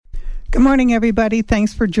Good morning, everybody.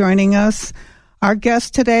 Thanks for joining us. Our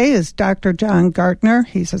guest today is Dr. John Gartner.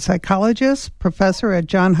 He's a psychologist, professor at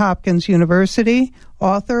Johns Hopkins University,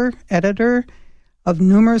 author, editor of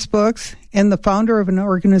numerous books, and the founder of an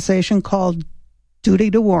organization called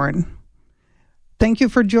Duty to Warn. Thank you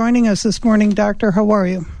for joining us this morning, Doctor. How are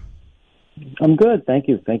you? I'm good. Thank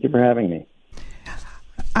you. Thank you for having me.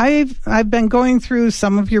 I've been going through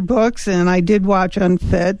some of your books, and I did watch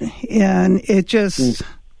Unfit, and it just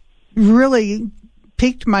really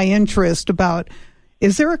piqued my interest about,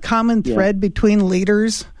 is there a common thread between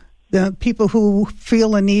leaders, the people who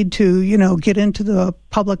feel a need to, get into the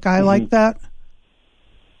public eye like that?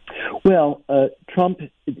 Well, Trump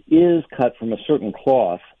is cut from a certain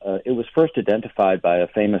cloth. It was first identified by a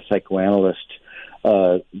famous psychoanalyst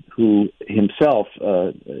who himself,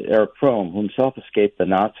 Erich Fromm, who himself escaped the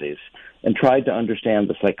Nazis and tried to understand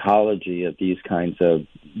the psychology of these kinds of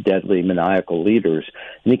deadly maniacal leaders.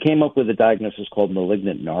 And he came up with a diagnosis called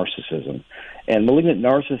malignant narcissism. And malignant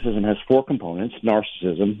narcissism has four components: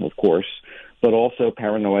 narcissism, of course, but also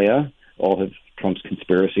paranoia, all of Trump's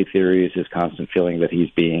conspiracy theories, his constant feeling that he's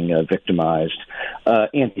being victimized,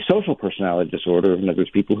 antisocial personality disorder, in other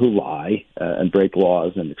words, people who lie and break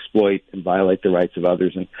laws and exploit and violate the rights of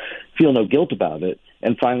others and feel no guilt about it,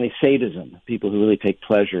 and finally sadism, people who really take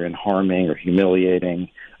pleasure in harming or humiliating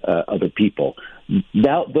other people.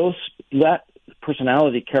 That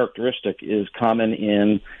personality characteristic is common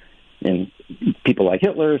in people like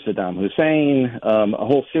Hitler, Saddam Hussein, a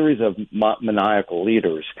whole series of maniacal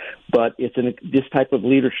leaders. But this type of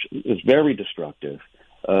leadership is very destructive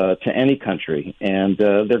to any country, and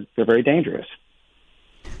they're very dangerous.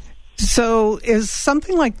 So is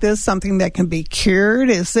something like this something that can be cured?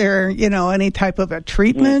 Is there, any type of a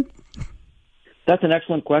treatment? That's an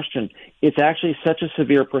excellent question. It's actually such a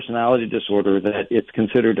severe personality disorder that it's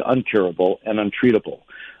considered uncurable and untreatable.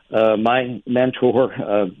 My mentor,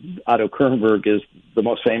 Otto Kernberg, is the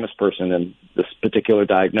most famous person in this particular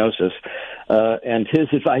diagnosis. And his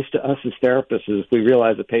advice to us as therapists is, if we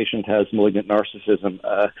realize a patient has malignant narcissism,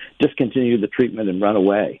 discontinue the treatment and run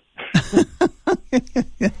away.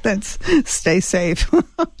 Stay safe.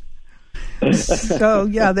 So,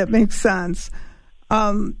 that makes sense.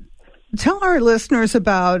 Tell our listeners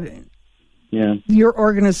about your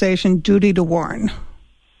organization, Duty to Warn.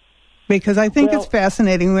 Because I think it's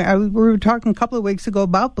fascinating. We were talking a couple of weeks ago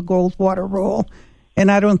about the Goldwater rule,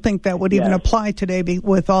 and I don't think that would even apply today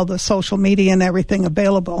with all the social media and everything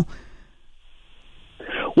available.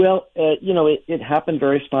 Well, it happened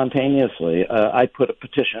very spontaneously. I put a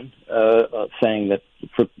petition saying that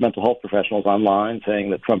for mental health professionals online, saying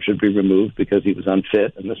that Trump should be removed because he was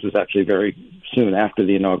unfit, and this was actually very soon after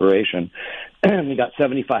the inauguration. And we got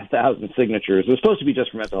 75,000 signatures. It was supposed to be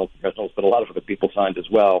just for mental health professionals, but a lot of other people signed as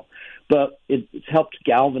well. But it's helped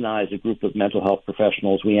galvanize a group of mental health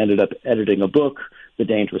professionals. We ended up editing a book, The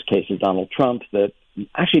Dangerous Case of Donald Trump, that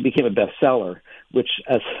actually became a bestseller, which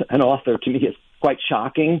as an author to me is quite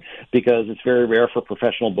shocking because it's very rare for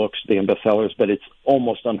professional books to become bestsellers, but it's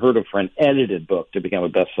almost unheard of for an edited book to become a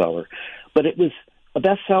bestseller. But it was a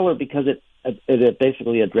bestseller because it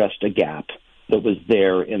basically addressed a gap that was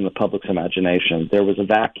there in the public's imagination. There was a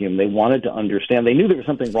vacuum. They wanted to understand. They knew there was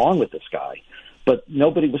something wrong with this guy, but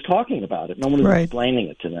nobody was talking about it. No one was explaining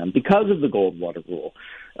it to them because of the Goldwater rule.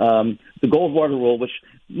 The Goldwater rule, which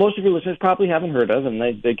most of your listeners probably haven't heard of, and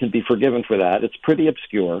they can be forgiven for that. It's pretty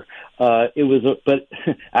obscure. But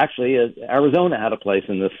actually, Arizona had a place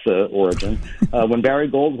in this origin. When Barry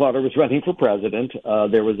Goldwater was running for president,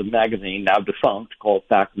 there was a magazine, now defunct, called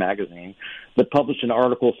Fact Magazine, that published an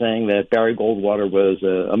article saying that Barry Goldwater was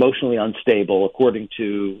emotionally unstable, according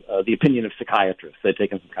to the opinion of psychiatrists. They'd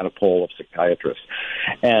taken some kind of poll of psychiatrists.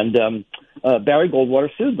 And Barry Goldwater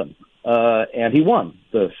sued them. And he won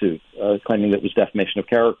the suit, claiming that it was defamation of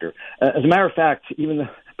character. As a matter of fact, even though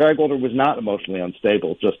Barry Goldwater was not emotionally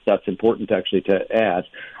unstable, just that's important actually to add.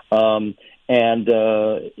 And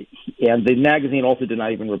the magazine also did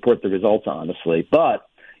not even report the results, honestly. But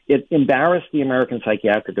it embarrassed the American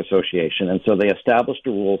Psychiatric Association, and so they established a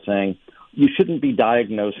rule saying you shouldn't be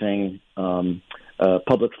diagnosing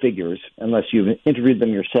public figures unless you've interviewed them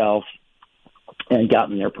yourself and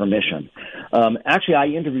gotten their permission. Actually, I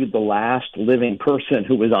interviewed the last living person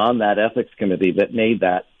who was on that ethics committee that made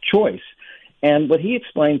that choice. And what he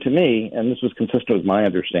explained to me, and this was consistent with my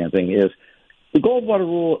understanding, is the Goldwater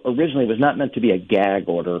rule originally was not meant to be a gag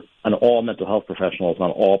order on all mental health professionals,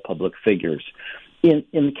 on all public figures. In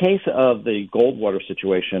the case of the Goldwater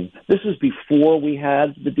situation, this is before we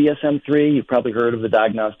had the DSM-3. You've probably heard of the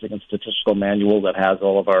Diagnostic and Statistical Manual that has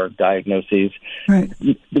all of our diagnoses. Right.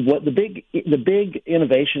 The big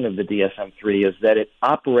innovation of the DSM-3 is that it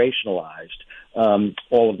operationalized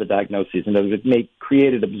all of the diagnoses, and it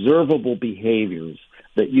created observable behaviors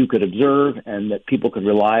that you could observe and that people could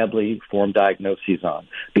reliably form diagnoses on.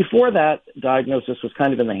 Before that, diagnosis was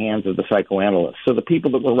kind of in the hands of the psychoanalysts. So the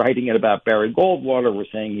people that were writing it about Barry Goldwater were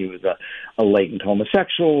saying he was a latent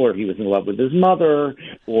homosexual, or he was in love with his mother,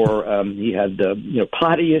 or he had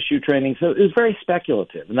potty issue training. So it was very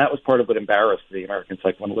speculative, and that was part of what embarrassed the American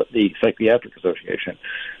the Psychiatric Association.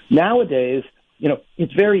 Nowadays,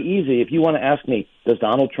 it's very easy. If you want to ask me, does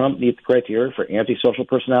Donald Trump meet the criteria for antisocial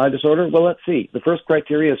personality disorder? Well, let's see. The first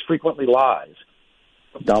criteria is frequently lies.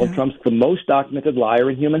 Donald Trump's the most documented liar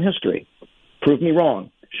in human history. Prove me wrong.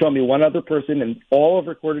 Show me one other person in all of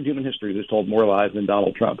recorded human history who's told more lies than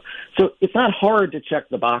Donald Trump. So it's not hard to check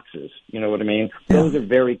the boxes. You know what I mean? Yeah. Those are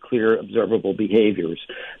very clear, observable behaviors.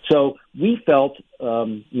 So we felt,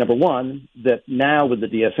 number one, that now with the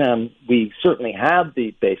DSM, we certainly have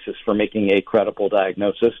the basis for making a credible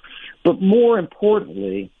diagnosis. But more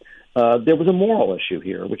importantly, there was a moral issue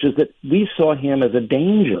here, which is that we saw him as a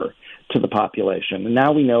danger to the population. And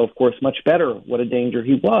now we know, of course, much better what a danger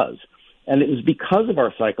he was. And it was because of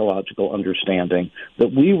our psychological understanding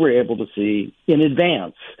that we were able to see in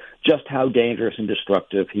advance just how dangerous and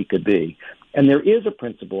destructive he could be. And there is a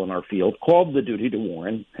principle in our field called the duty to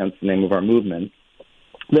warn, hence the name of our movement,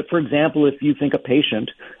 that, for example, if you think a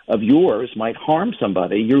patient of yours might harm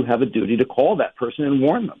somebody, you have a duty to call that person and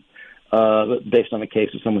warn them, based on the case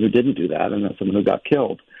of someone who didn't do that and someone who got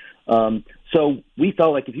killed. So we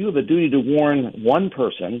felt like if you have a duty to warn one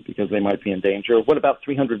person because they might be in danger, what about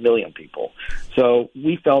 300 million people? So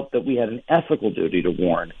we felt that we had an ethical duty to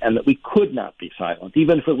warn and that we could not be silent.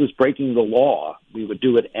 Even if it was breaking the law, we would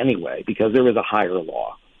do it anyway because there is a higher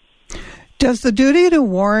law. Does the duty to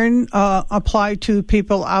warn apply to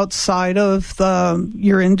people outside of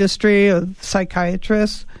your industry of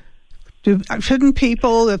psychiatrists? Shouldn't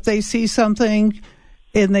people, if they see something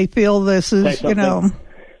and they feel this is,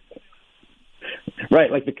 Right,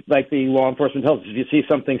 like the law enforcement tells us, if you see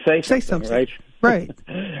something, say something. Right? Right.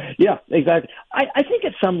 Yeah, exactly. I think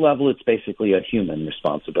at some level it's basically a human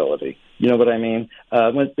responsibility. You know what I mean?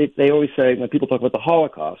 When they always say, when people talk about the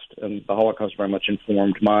Holocaust, and the Holocaust very much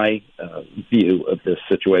informed my view of this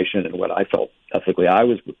situation and what I felt ethically I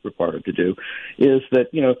was required to do, is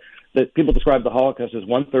that, that people describe the Holocaust as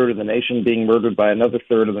 1/3 of the nation being murdered by another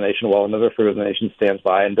third of the nation while another third of the nation stands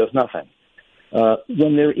by and does nothing.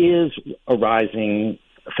 When there is a rising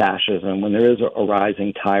fascism, when there is a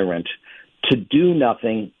rising tyrant, to do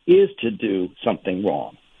nothing is to do something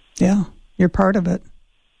wrong. Yeah, you're part of it.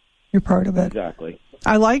 You're part of it. Exactly.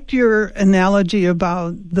 I liked your analogy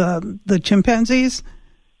about the chimpanzees.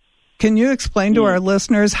 Can you explain to our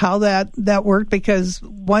listeners how that worked? Because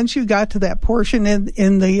once you got to that portion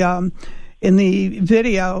in the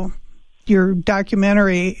video, your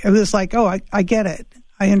documentary, it was like, oh, I get it.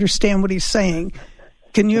 I understand what he's saying.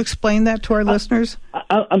 Can you explain that to our listeners?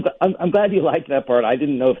 I'm glad you liked that part. I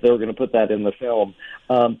didn't know if they were going to put that in the film.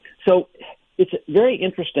 So it's very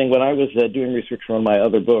interesting. When I was doing research for one of my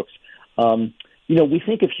other books, we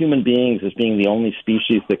think of human beings as being the only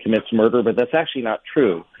species that commits murder, but that's actually not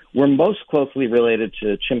true. We're most closely related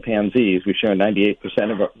to chimpanzees. We share 98%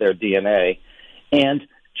 of their DNA. And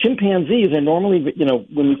chimpanzees are normally,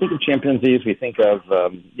 when we think of chimpanzees, we think of,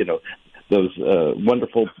 those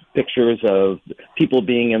wonderful pictures of people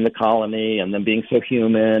being in the colony and them being so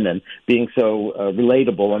human and being so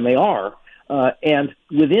relatable, and they are. And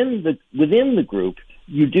within the group,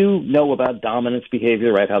 you do know about dominance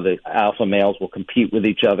behavior, right? How the alpha males will compete with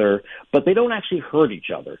each other, but they don't actually hurt each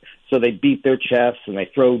other. So they beat their chests and they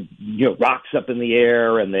throw rocks up in the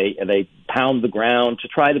air and they pound the ground to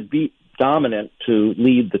try to beat dominant to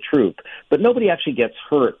lead the troop. But nobody actually gets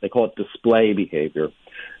hurt. They call it display behavior.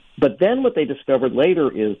 But then what they discovered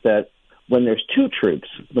later is that when there's two troops,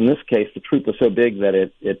 in this case the troop was so big that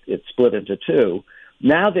it split into two,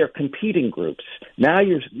 now they're competing groups. Now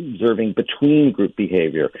you're observing between group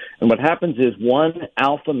behavior. And what happens is one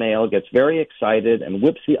alpha male gets very excited and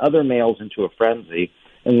whips the other males into a frenzy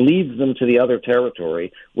and leads them to the other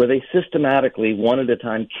territory where they systematically, one at a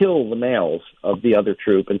time, kill the males of the other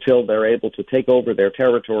troop until they're able to take over their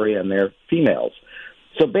territory and their females.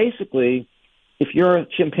 So basically, if you're a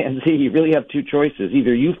chimpanzee, you really have two choices.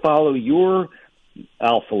 Either you follow your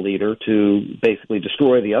alpha leader to basically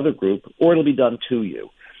destroy the other group, or it'll be done to you.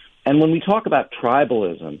 And when we talk about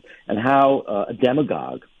tribalism and how a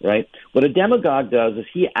demagogue, right, what a demagogue does is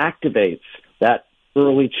he activates that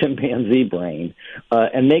early chimpanzee brain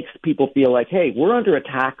and makes people feel like, hey, we're under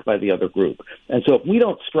attack by the other group. And so if we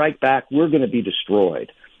don't strike back, we're going to be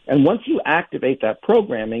destroyed. And once you activate that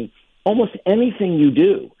programming, almost anything you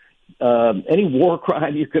do, any war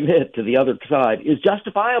crime you commit to the other side is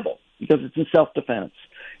justifiable because it's in self-defense.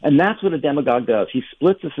 And that's what a demagogue does. He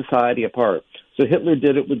splits a society apart. So Hitler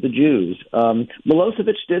did it with the Jews.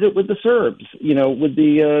 Milosevic did it with the Serbs, with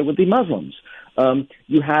the Muslims.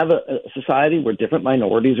 You have a society where different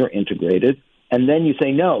minorities are integrated, and then you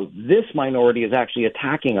say, no, this minority is actually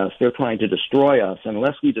attacking us. They're trying to destroy us. And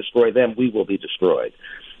unless we destroy them, we will be destroyed.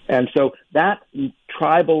 And so that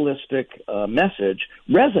tribalistic message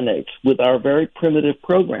resonates with our very primitive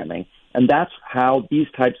programming, and that's how these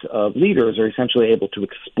types of leaders are essentially able to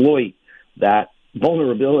exploit that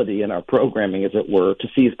vulnerability in our programming, as it were, to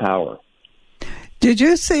seize power. Did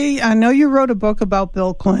you see, I know you wrote a book about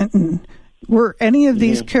Bill Clinton. Were any of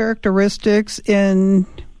these characteristics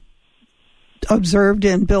observed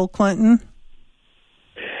in Bill Clinton?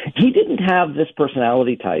 He didn't have this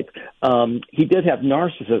personality type. He did have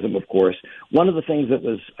narcissism, of course. One of the things that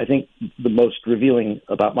was, I think, the most revealing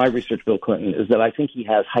about my research, Bill Clinton, is that I think he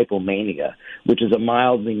has hypomania, which is a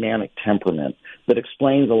mildly manic temperament that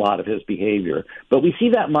explains a lot of his behavior. But we see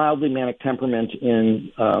that mildly manic temperament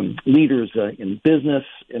in leaders in business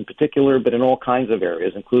in particular, but in all kinds of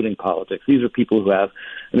areas, including politics. These are people who have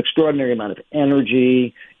an extraordinary amount of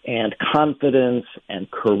energy and confidence and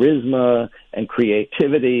charisma and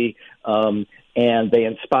creativity, and they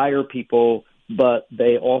inspire people, but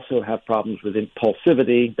they also have problems with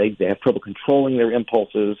impulsivity. They have trouble controlling their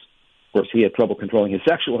impulses. Of course, he had trouble controlling his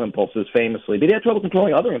sexual impulses famously, but he had trouble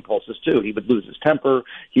controlling other impulses too. He would lose his temper.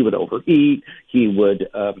 He would overeat. He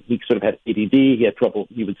sort of had ADD. He had trouble.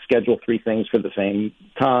 He would schedule 3 things for the same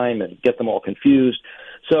time and get them all confused.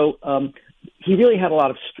 So, he really had a lot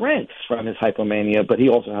of strengths from his hypomania, but he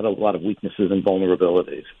also had a lot of weaknesses and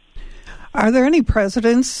vulnerabilities. Are there any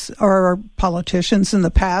presidents or politicians in the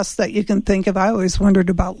past that you can think of? I always wondered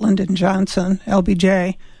about Lyndon Johnson,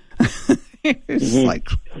 LBJ.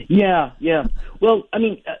 Yeah. Well, I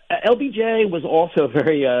mean, LBJ was also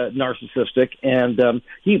very narcissistic, and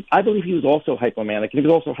I believe he was also hypomanic, and he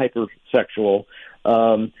was also hypersexual,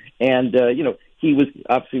 he was,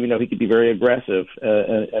 obviously, we know he could be very aggressive,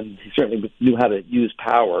 and he certainly knew how to use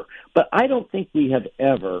power. But I don't think we have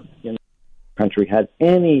ever in the country had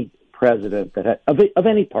any president that had, of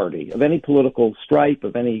any party, of any political stripe,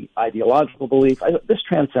 of any ideological belief. This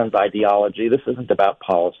transcends ideology. This isn't about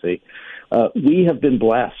policy. We have been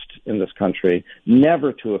blessed in this country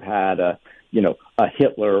never to have had a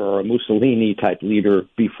Hitler or a Mussolini type leader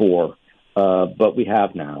before, but we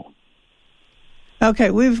have now.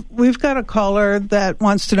 Okay, we've got a caller that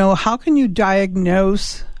wants to know, how can you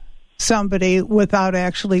diagnose somebody without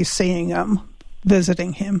actually seeing him,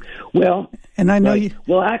 visiting him? Well, and I know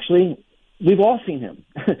Well, actually, we've all seen him.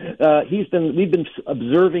 We've been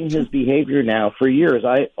observing his behavior now for years.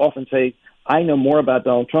 I often say I know more about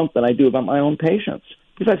Donald Trump than I do about my own patients,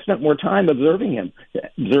 because I've spent more time observing him,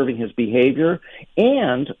 observing his behavior,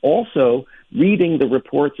 and also reading the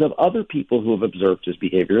reports of other people who have observed his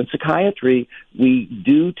behavior. In psychiatry, we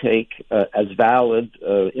do take as valid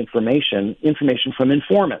information from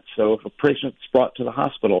informants. So if a patient's brought to the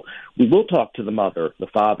hospital, we will talk to the mother, the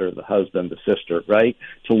father, the husband, the sister, right,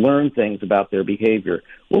 to learn things about their behavior.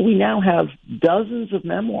 Well, we now have dozens of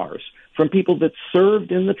memoirs from people that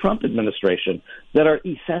served in the Trump administration that are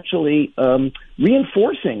essentially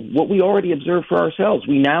reinforcing what we already observed for ourselves.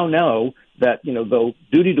 We now know that, though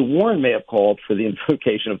duty to warn may have called for the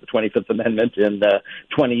invocation of the 25th Amendment in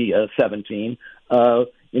 2017,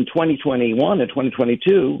 in 2021 and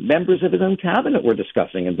 2022, members of his own cabinet were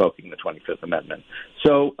discussing invoking the 25th Amendment.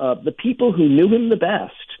 So the people who knew him the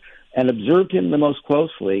best and observed him the most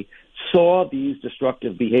closely saw these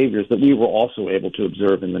destructive behaviors that we were also able to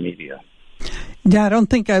observe in the media. Yeah, I don't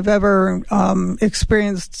think I've ever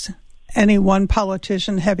experienced any one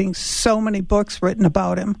politician having so many books written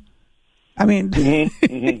about him. I mean,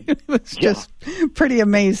 it was just pretty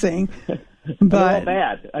amazing. But they're all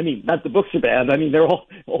bad. I mean, not the books are bad. I mean, they're all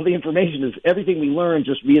the information is everything we learn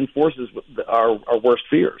just reinforces our worst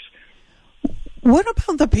fears. What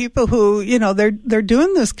about the people who, they're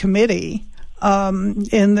doing this committee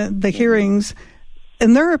in the hearings,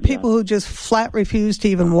 and there are people who just flat refuse to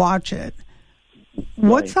even watch it.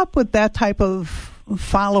 What's up with that type of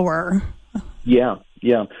follower? Yeah.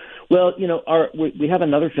 Well, we have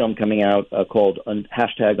another film coming out called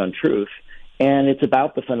 #Untruth, and it's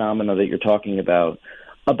about the phenomena that you're talking about.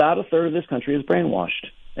 About a third of this country is brainwashed,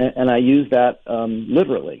 and I use that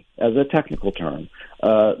literally as a technical term.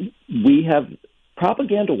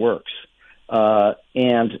 Propaganda works.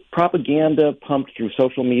 And propaganda pumped through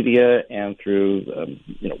social media and through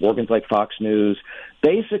organs like Fox News.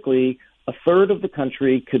 Basically, a third of the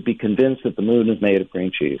country could be convinced that the moon is made of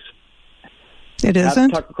green cheese. It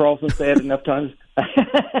isn't? Tucker Carlson say it enough times?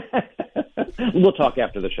 We'll talk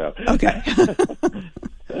after the show. Okay.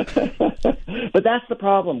 But that's the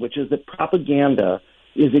problem, which is that propaganda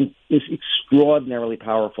is extraordinarily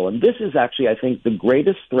powerful. And this is actually, I think, the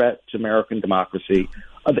greatest threat to American democracy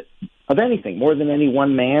of anything, more than any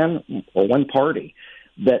one man or one party.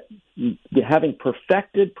 That having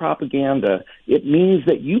perfected propaganda, it means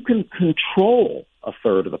that you can control a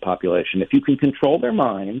third of the population. If you can control their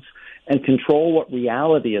minds and control what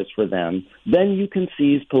reality is for them, then you can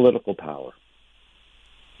seize political power.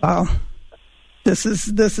 Wow. This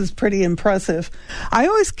is pretty impressive. I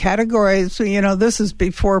always categorize, this is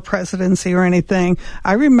before presidency or anything.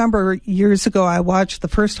 I remember years ago the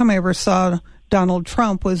first time I ever saw Donald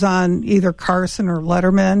Trump was on either Carson or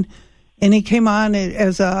Letterman, and he came on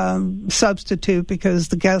as a substitute because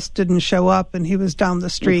the guest didn't show up and he was down the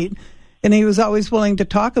street. And he was always willing to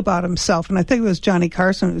talk about himself. And I think it was Johnny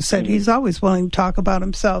Carson who said he's always willing to talk about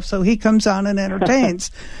himself. So he comes on and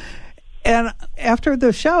entertains. And after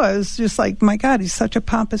the show, I was just like, my God, he's such a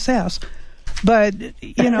pompous ass. But,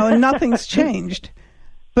 and nothing's changed.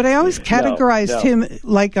 But I always categorized him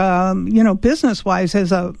like, business-wise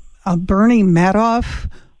as a Bernie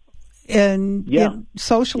Madoff and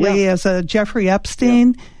socially as a Jeffrey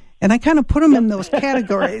Epstein. Yeah. And I kind of put him in those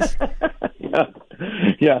categories.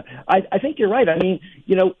 Yeah. I think you're right. I mean,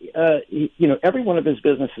 every one of his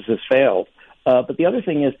businesses has failed. But the other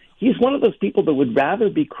thing is, he's one of those people that would rather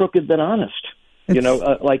be crooked than honest.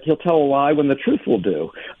 Like he'll tell a lie when the truth will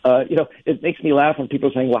do. It makes me laugh when people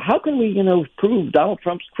are saying, well, how can we, prove Donald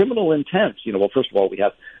Trump's criminal intent? Well, first of all, we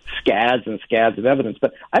have scads and scads of evidence,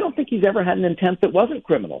 but I don't think he's ever had an intent that wasn't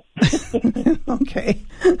criminal. Okay.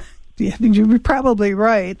 Yeah, you're probably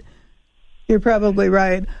right.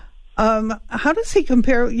 How does he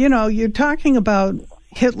compare? You're talking about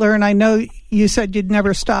Hitler, and I know you said you'd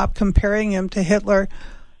never stop comparing him to Hitler.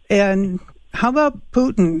 And how about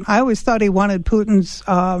Putin? I always thought he wanted Putin's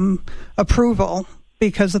approval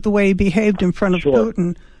because of the way he behaved in front of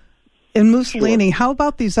Putin. And Mussolini, how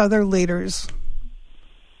about these other leaders?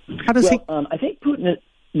 How does he? I think Putin.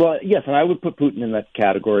 Well, yes, and I would put Putin in that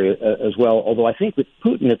category as well, although I think with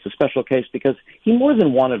Putin it's a special case because he more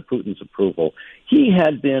than wanted Putin's approval. He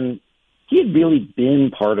had really been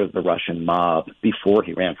part of the Russian mob before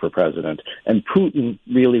he ran for president, and Putin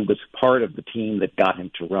really was part of the team that got him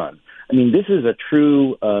to run. I mean, this is a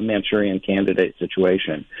true Manchurian candidate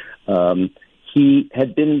situation. He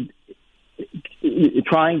had been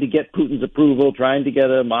trying to get Putin's approval, trying to get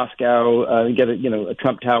a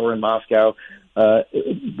Trump Tower in Moscow.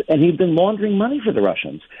 And he'd been laundering money for the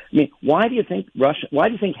Russians. I mean, why do you think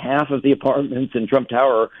half of the apartments in Trump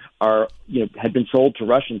Tower had been sold to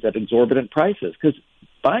Russians at exorbitant prices? Because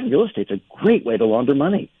buying real estate's a great way to launder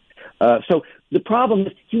money. So the problem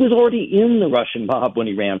is he was already in the Russian mob when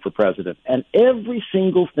he ran for president, and every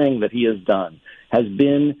single thing that he has done has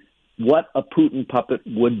been what a Putin puppet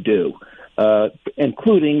would do.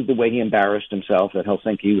 Including the way he embarrassed himself at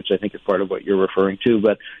Helsinki, which I think is part of what you're referring to,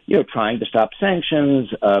 but, trying to stop sanctions,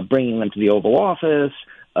 bringing them to the Oval Office,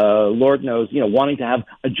 Lord knows, wanting to have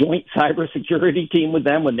a joint cybersecurity team with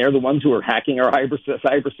them when they're the ones who are hacking our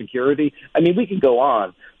cybersecurity. I mean, we could go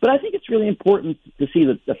on. But I think it's really important to see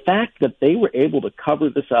that the fact that they were able to cover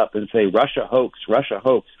this up and say, Russia hoax.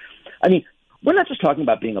 I mean, we're not just talking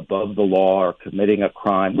about being above the law or committing a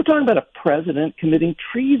crime. We're talking about a president committing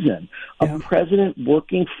treason, a president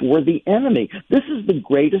working for the enemy. This is the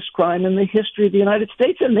greatest crime in the history of the United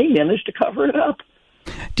States, and they managed to cover it up.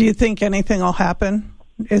 Do you think anything will happen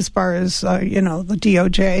as far as, the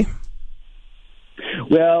DOJ?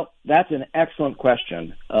 Well, that's an excellent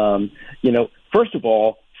question. First of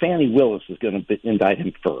all, Fani Willis is going to indict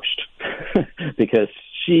him first because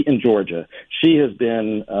in Georgia, she has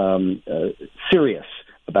been serious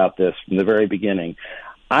about this from the very beginning.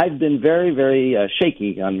 I've been very, very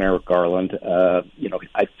shaky on Merrick Garland.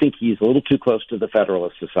 I think he's a little too close to the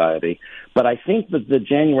Federalist Society. But I think that the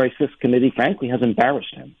January 6th committee, frankly, has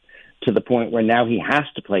embarrassed him to the point where now he has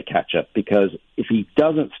to play catch-up because if he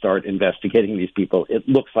doesn't start investigating these people, it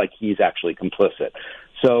looks like he's actually complicit.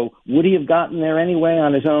 So would he have gotten there anyway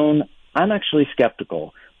on his own? I'm actually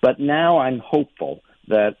skeptical. But now I'm hopeful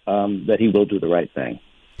that he will do the right thing.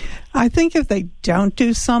 I think if they don't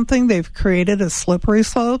do something, they've created a slippery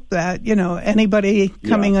slope that, anybody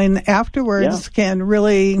coming in afterwards can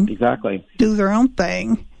really do their own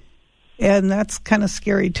thing. And that's kind of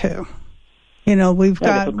scary too. we've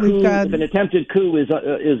got if an attempted coup is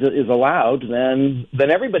allowed, then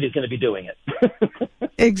everybody's going to be doing it.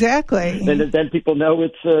 Exactly. Then people know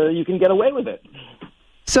it's you can get away with it.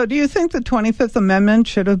 So, do you think the 25th Amendment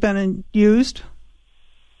should have been used?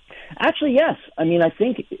 Actually, yes. I mean, I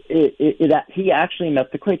think he actually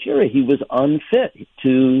met the criteria. He was unfit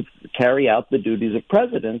to carry out the duties of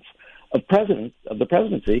president of the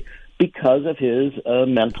presidency because of his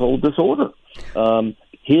mental disorder.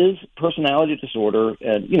 His personality disorder,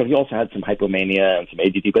 and he also had some hypomania and some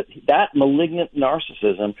ADD, but that malignant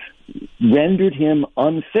narcissism rendered him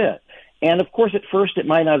unfit. And of course, at first, it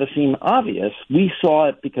might not have seemed obvious. We saw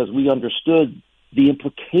it because we understood the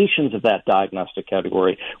implications of that diagnostic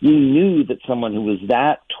category. We knew that someone who was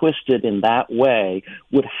that twisted in that way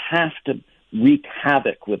would have to wreak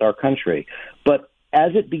havoc with our country. But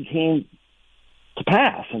as it became to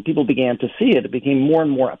pass and people began to see it, it became more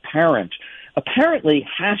and more apparent. Apparently,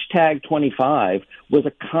 hashtag 25 was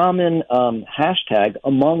a common hashtag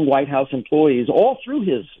among White House employees all through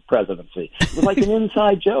his presidency. It was like an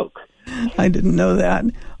inside joke. I didn't know that.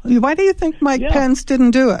 Why do you think Mike Pence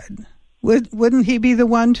didn't do it? Wouldn't he be the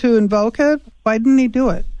one to invoke it? Why didn't he do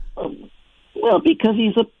it? Well, because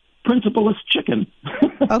he's a principleless chicken.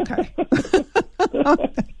 Okay.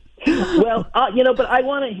 Well, but I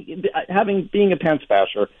want to, being a Pence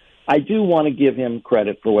basher, I do want to give him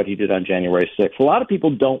credit for what he did on January 6th. A lot of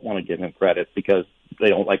people don't want to give him credit because they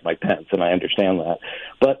don't like Mike Pence, and I understand that.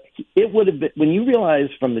 But it would have been, when you realize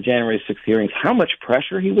from the January 6th hearings how much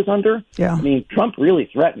pressure he was under, yeah. I mean, Trump really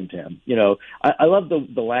threatened him. I love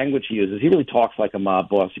the language he uses. He really talks like a mob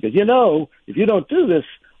boss. He goes, if you don't do this,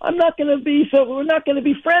 we're not going to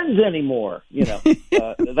be friends anymore. That's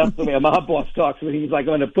the way a mob boss talks when he's like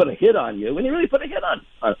going to put a hit on you. When he really put a hit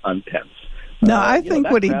on Pence. No, I think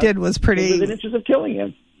what he did was pretty... within inches of killing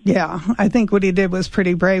him. Yeah, I think what he did was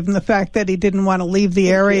pretty brave. And the fact that he didn't want to leave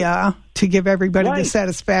the area to give everybody the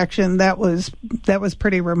satisfaction, that was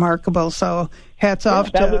pretty remarkable. So hats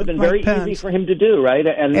off to Mike Pence. That would have been very easy for him to do, right?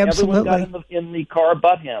 And Absolutely. Everyone got in the car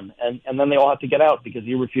but him. And then they all had to get out because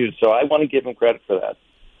he refused. So I want to give him credit for that.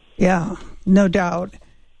 Yeah, no doubt.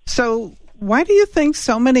 So why do you think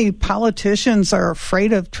so many politicians are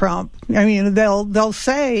afraid of Trump? I mean, they'll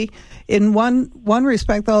say... In one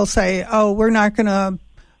respect, they'll say, oh, we're not going to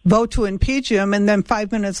vote to impeach him. And then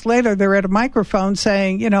 5 minutes later, they're at a microphone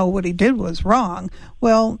saying, what he did was wrong.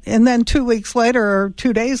 Well, and then 2 weeks later or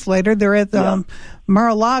 2 days later, they're at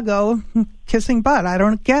Mar-a-Lago kissing butt. I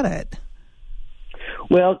don't get it.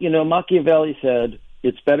 Well, Machiavelli said,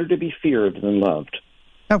 it's better to be feared than loved.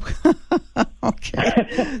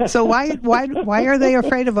 Okay. So why are they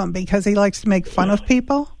afraid of him? Because he likes to make fun of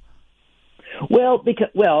people? Well,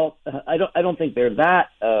 I don't think they're that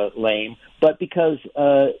lame, but because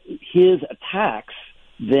his attacks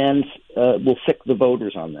then will sick the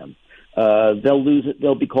voters on them. They'll lose it.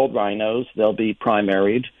 They'll be called rhinos. They'll be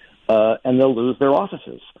primaried, and they'll lose their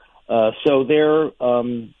offices. So they're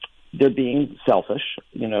being selfish,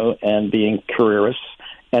 and being careerists,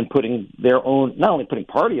 and putting their own, not only putting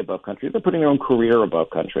party above country, but putting their own career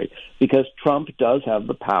above country. Because Trump does have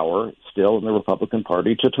the power still in the Republican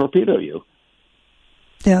Party to torpedo you.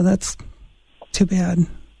 Yeah, that's too bad.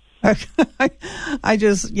 I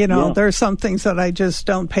just, there are some things that I just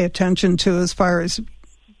don't pay attention to as far as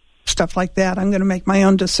stuff like that. I'm going to make my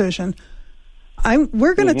own decision.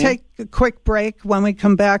 We're going to take a quick break. When we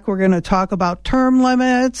come back, we're going to talk about term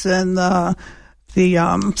limits and the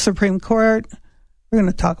Supreme Court. We're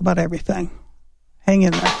going to talk about everything. Hang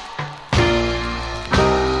in there.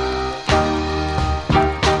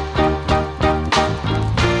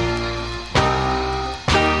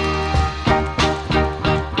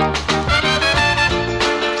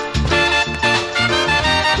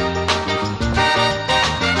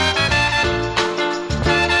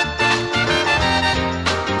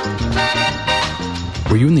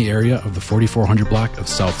 Were you in the area of the 4400 block of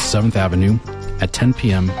South 7th Avenue at 10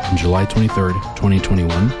 p.m. on July 23rd,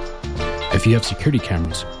 2021? If you have security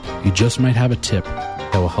cameras, you just might have a tip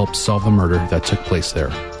that will help solve the murder that took place there.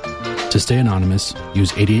 To stay anonymous,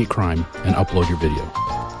 use 88 Crime and upload your video.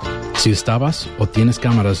 Si estabas o tienes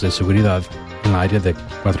cámaras de seguridad en la área de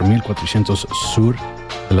 4400 Sur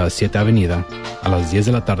de la 7th Avenida a las 10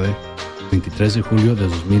 de la tarde, 23 de julio de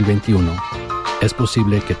 2021, es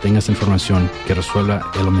posible que tengas información que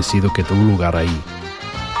resuelva el homicidio que tuvo lugar ahí.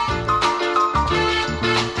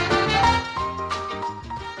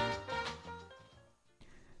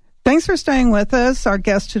 Thanks for staying with us. Our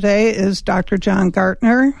guest today is Dr. John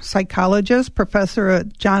Gartner, psychologist, professor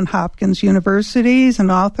at Johns Hopkins University. He's an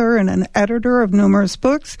author and an editor of numerous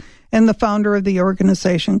books and the founder of the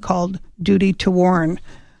organization called Duty to Warn.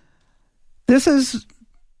 This is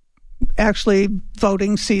actually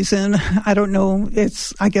voting season. I don't know.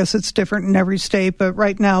 I guess it's different in every state, but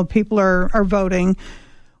right now people are voting.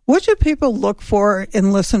 What should people look for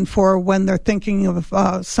and listen for when they're thinking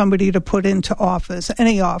of somebody to put into office,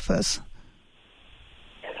 any office?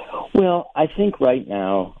 Well, I think right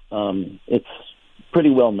now it's pretty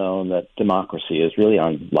well known that democracy is really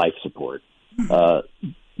on life support.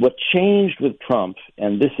 What changed with Trump,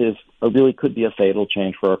 and this really could be a fatal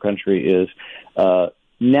change for our country, is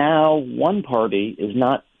now one party is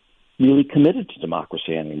not really committed to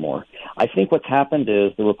democracy anymore. I think what's happened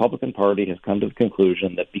is the Republican Party has come to the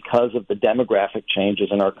conclusion that because of the demographic changes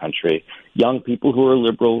in our country, young people who are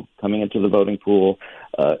liberal coming into the voting pool,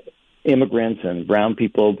 immigrants and brown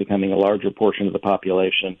people becoming a larger portion of the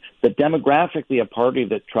population, that demographically a party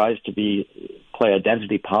that tries to play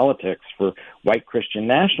identity politics for white Christian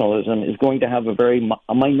nationalism is going to have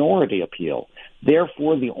a minority appeal.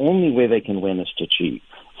 Therefore, the only way they can win is to cheat.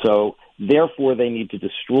 So, therefore, they need to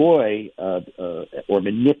destroy or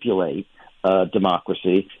manipulate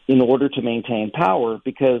democracy in order to maintain power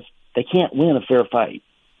because they can't win a fair fight.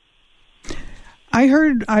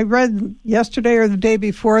 I read yesterday or the day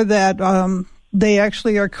before that they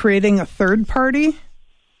actually are creating a third party.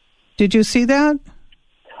 Did you see that?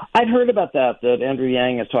 I'd heard about that Andrew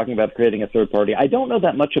Yang is talking about creating a third party. I don't know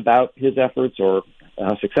that much about his efforts or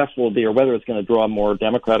how successful it'll be or whether it's going to draw more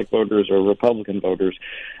Democratic voters or Republican voters.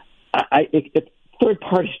 Third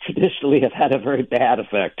parties traditionally have had a very bad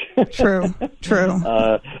effect. True.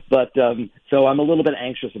 So I'm a little bit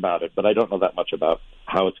anxious about it, but I don't know that much about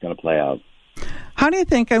how it's going to play out. How do you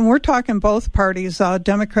think, and we're talking both parties,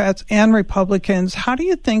 Democrats and Republicans, how do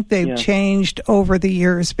you think they've changed over the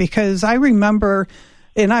years? Because I remember,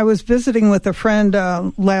 and I was visiting with a friend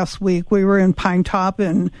last week, we were in Pine Top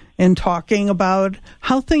and talking about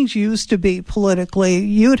how things used to be politically.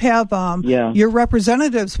 You'd have your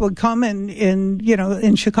representatives would come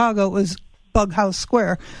in Chicago, it was Bughouse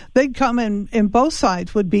Square. They'd come in, and both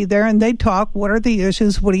sides would be there, and they'd talk, what are the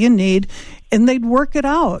issues, what do you need? And they'd work it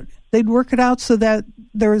out. They'd work it out so that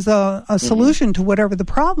there's a solution to whatever the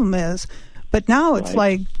problem is. But now it's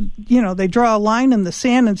like, they draw a line in the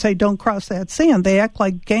sand and say, don't cross that sand. They act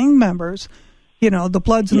like gang members, the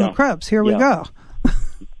Bloods and the Crips. Here we go.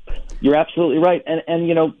 You're absolutely right.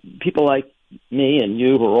 And people like me and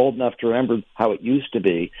you who are old enough to remember how it used to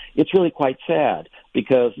be, it's really quite sad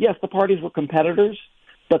because, yes, the parties were competitors,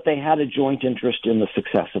 but they had a joint interest in the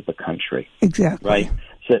success of the country. Exactly. Right?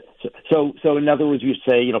 So in other words, you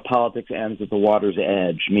say, politics ends at the water's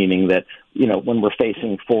edge, meaning that, when we're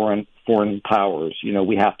facing foreign powers,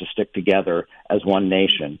 we have to stick together as one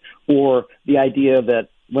nation. Or the idea that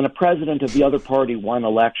when a president of the other party won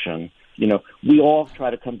election, we all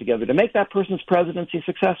try to come together to make that person's presidency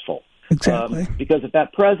successful. Exactly. Because if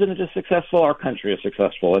that president is successful, our country is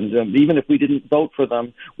successful. And even if we didn't vote for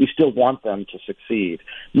them, we still want them to succeed.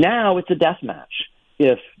 Now it's a death match.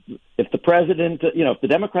 If the president, if the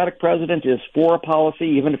Democratic president is for a policy,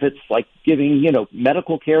 even if it's like giving,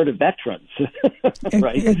 medical care to veterans,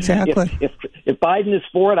 right? Exactly. If Biden is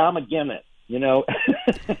for it, I'm against it,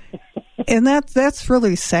 And that's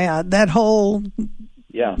really sad. That whole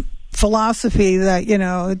philosophy that,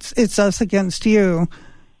 it's us against you.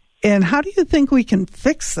 And how do you think we can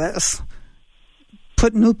fix this?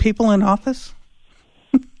 Put new people in office?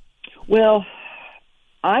 Well,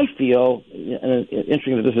 I feel, and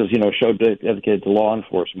interesting that this is, a show dedicated to law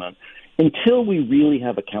enforcement, until we really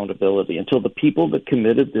have accountability, until the people that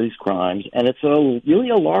committed these crimes, and it's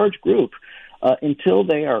really a large group, until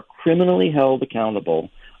they are criminally held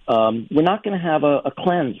accountable, we're not going to have a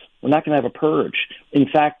cleanse. We're not going to have a purge. In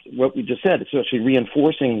fact, what we just said, it's actually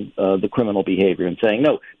reinforcing the criminal behavior and saying,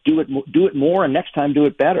 no, do it more, and next time do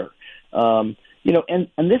it better. And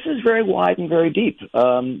this is very wide and very deep.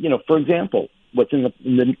 For example, what's in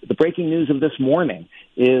the breaking news of this morning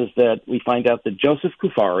is that we find out that Joseph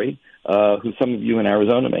Cuffari, who some of you in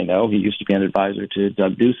Arizona may know, he used to be an advisor to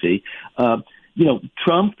Doug Ducey,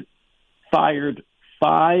 Trump fired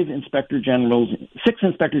 6 inspector generals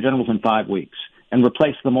in 5 weeks and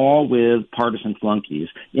replaced them all with partisan flunkies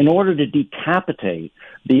in order to decapitate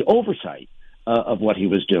the oversight of what he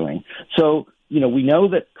was doing. So, we know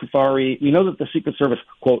that the Secret Service,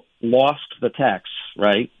 quote, lost the texts,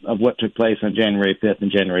 right, of what took place on January 5th and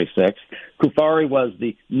January 6th. Cuffari was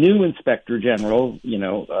the new inspector general,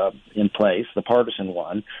 in place, the partisan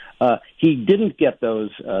one. He didn't get those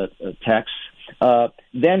texts.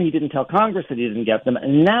 Then he didn't tell Congress that he didn't get them.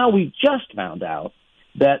 And now we just found out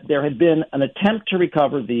that there had been an attempt to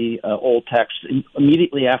recover the old texts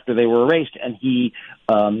immediately after they were erased, and he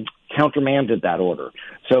countermanded that order.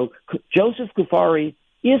 So Joseph Cuffari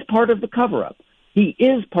is part of the cover-up. He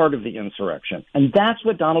is part of the insurrection. And that's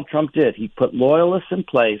what Donald Trump did. He put loyalists in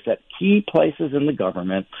place at key places in the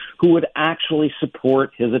government who would actually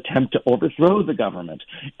support his attempt to overthrow the government.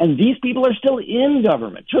 And these people are still in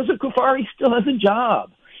government. Joseph Cuffari still has a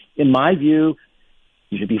job. In my view,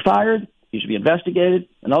 he should be fired, he should be investigated,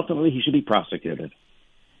 and ultimately he should be prosecuted.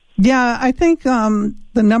 Yeah, I think the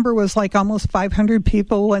number was like almost 500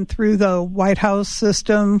 people went through the White House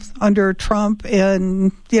system under Trump.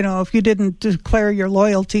 And, you know, if you didn't declare your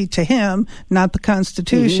loyalty to him, not the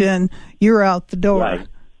Constitution, you're out the door. Right.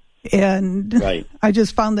 And right. I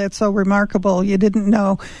just found that so remarkable. You didn't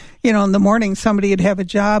know, you know, in the morning somebody would have a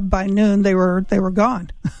job, by noon they were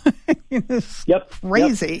gone. It's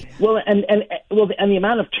crazy. Yep. Well, and the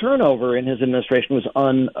amount of turnover in his administration was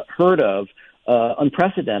unheard of.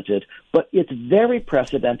 Unprecedented, but it's very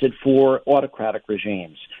precedented for autocratic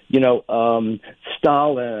regimes. You know,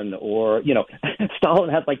 Stalin, or, you know, Stalin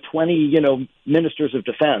had like 20, you know, ministers of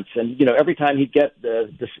defense, and, you know, every time he'd get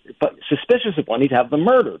suspicious of one, he'd have them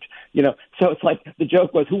murdered. You know, so it's like the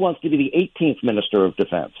joke was, who wants to be the 18th minister of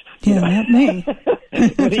defense? Yeah, not me.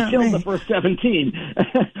 But he killed the first 17.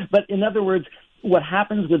 But in other words, what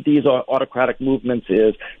happens with these autocratic movements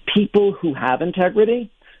is people who have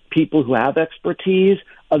integrity, people who have expertise,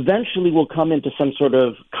 eventually will come into some sort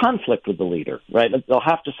of conflict with the leader, right? They'll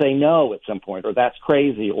have to say no at some point, or that's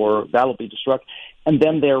crazy, or that'll be destructive, and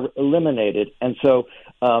then they're eliminated. And so,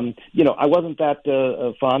 you know, I wasn't that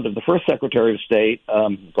fond of the first Secretary of State,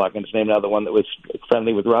 blocking his name now, the one that was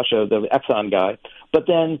friendly with Russia, the Exxon guy, but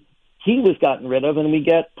then he was gotten rid of, and we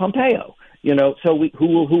get Pompeo. You know, so who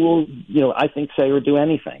will, you know, I think say or do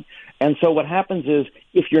anything. And so what happens is,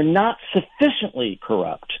 if you're not sufficiently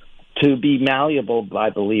corrupt to be malleable by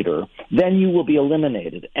the leader, then you will be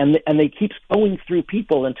eliminated. And they keep going through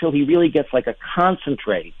people until he really gets like a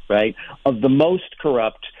concentrate, right, of the most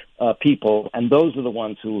corrupt people, and those are the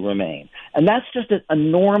ones who remain. And that's just a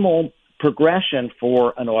normal progression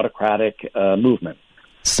for an autocratic movement.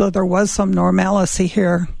 So there was some normalcy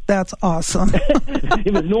here. That's awesome.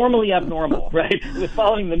 It was normally abnormal, right? It was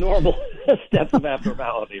following the normal steps of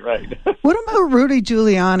abnormality, right? What about Rudy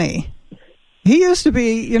Giuliani? He used to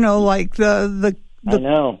be, you know, like the I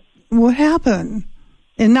know. What happened?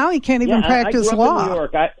 And now he can't even practice law. I grew up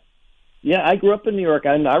in New York. I grew up in New York.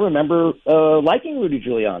 I remember liking Rudy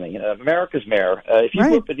Giuliani, America's mayor. If you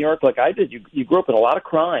grew up in New York like I did, you grew up in a lot of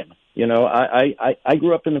crime. You know, I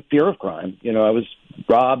grew up in the fear of crime. You know, I was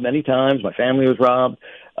robbed many times. My family was robbed.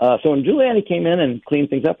 So when Giuliani came in and cleaned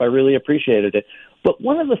things up, I really appreciated it. But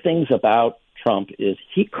one of the things about Trump is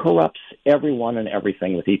he corrupts everyone and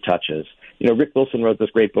everything that he touches. You know, Rick Wilson wrote this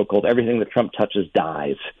great book called Everything That Trump Touches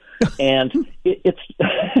Dies. And it's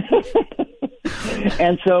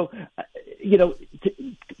and so, you know,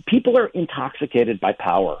 people are intoxicated by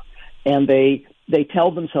power, and they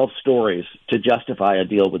tell themselves stories to justify a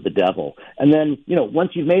deal with the devil. And then, you know,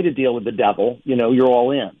 once you've made a deal with the devil, you know, you're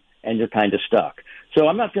all in and you're kind of stuck. So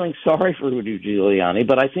I'm not feeling sorry for Rudy Giuliani,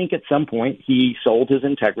 but I think at some point he sold his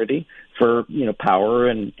integrity for, you know, power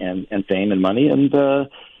and fame and money. And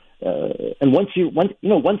once you're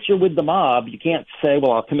with the mob, you can't say,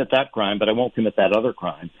 well, I'll commit that crime, but I won't commit that other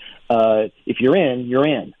crime. If you're in, you're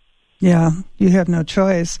in. Yeah, you have no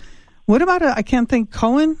choice. What about, I can't think,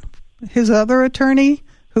 Cohen, his other attorney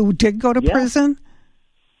who did go to prison?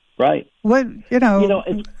 Right. What,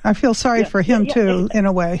 I feel sorry for him too, in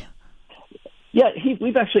a way. Yeah,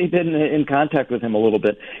 we've actually been in contact with him a little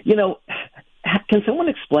bit. You know, can someone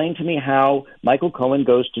explain to me how Michael Cohen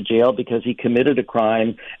goes to jail because he committed a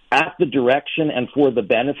crime at the direction and for the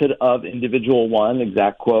benefit of individual one,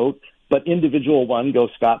 exact quote, but individual one goes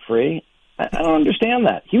scot-free? I don't understand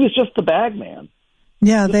that. He was just the bag man.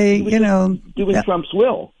 Yeah, doing Trump's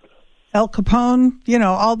will. Al Capone,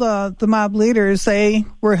 all the mob leaders, they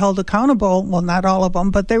were held accountable. Well, not all of them,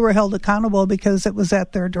 but they were held accountable because it was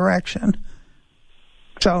at their direction.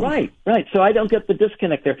 So Right. So I don't get the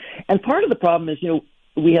disconnect there. And part of the problem is,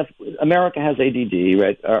 America has ADD,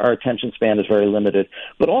 right? Our attention span is very limited.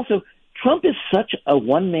 But also, Trump is such a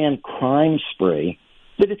one-man crime spree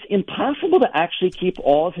that it's impossible to actually keep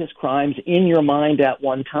all of his crimes in your mind at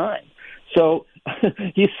one time. So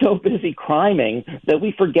he's so busy criming that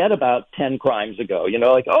we forget about 10 crimes ago,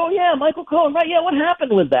 like, oh, yeah, Michael Cohen, right, yeah, what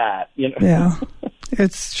happened with that? Yeah,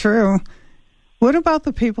 it's true. What about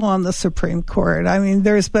the people on the Supreme Court? I mean,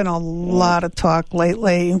 there's been a lot of talk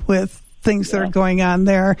lately with things that are going on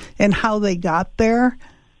there and how they got there.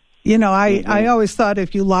 I always thought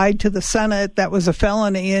if you lied to the Senate, that was a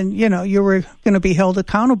felony and, you were going to be held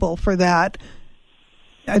accountable for that.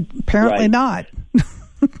 Apparently not.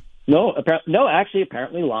 No, actually,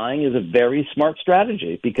 apparently lying is a very smart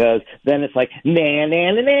strategy, because then it's like, nah,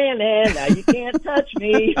 now you can't touch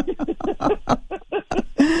me.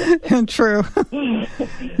 True.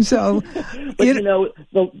 So, but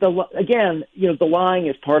the lying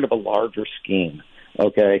is part of a larger scheme,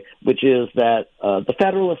 okay, which is that the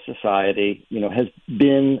Federalist Society, has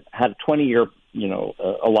had a 20-year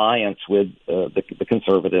alliance with the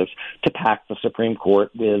conservatives to pack the Supreme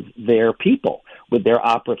Court with their people, with their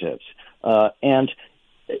operatives. And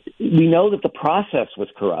we know that the process was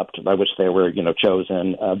corrupt by which they were,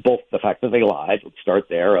 chosen, both the fact that they lied, let's start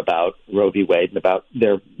there, about Roe v. Wade and about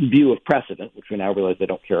their view of precedent, which we now realize they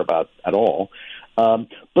don't care about at all.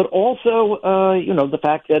 But also, the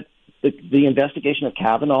fact that the investigation of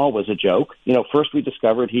Kavanaugh was a joke. First we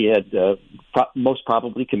discovered he had most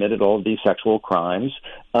probably committed all of these sexual crimes,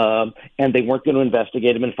 and they weren't going to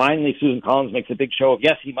investigate him. And finally, Susan Collins makes a big show of,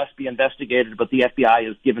 yes, he must be investigated, but the FBI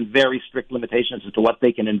has given very strict limitations as to what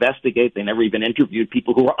they can investigate. They never even interviewed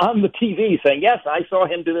people who were on the TV saying, yes, I saw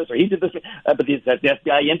him do this or he did this. But the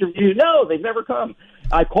FBI interviewed, no, they've never come.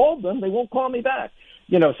 I called them. They won't call me back.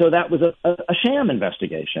 So that was a sham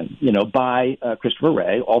investigation, by Christopher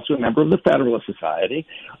Wray, also a member of the Federalist Society.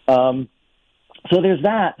 So there's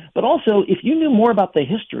that. But also, if you knew more about the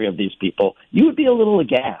history of these people, you would be a little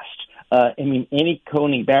aghast. Annie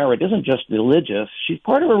Coney Barrett isn't just religious. She's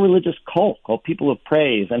part of a religious cult called People of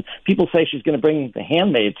Praise. And people say she's going to bring The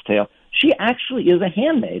Handmaid's Tale. She actually is a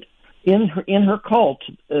handmaid. In her cult,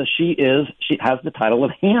 she has the title of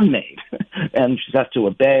handmaid, and she has to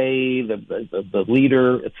obey the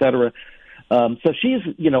leader, etc. So she's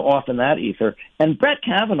off in that ether. And Brett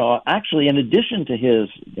Kavanaugh, actually, in addition to his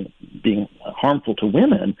being harmful to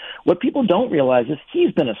women, what people don't realize is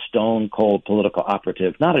he's been a stone cold political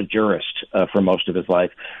operative, not a jurist, for most of his life.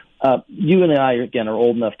 You and I, again, are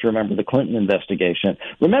old enough to remember the Clinton investigation.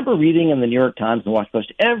 Remember reading in the New York Times and Washington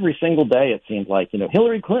Post every single day, it seemed like,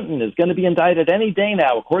 Hillary Clinton is going to be indicted any day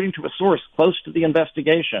now, according to a source close to the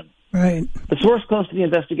investigation. Right. The source close to the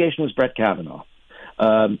investigation was Brett Kavanaugh.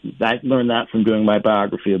 I learned that from doing my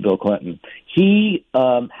biography of Bill Clinton. He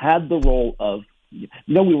had the role of,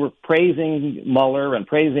 we were praising Mueller and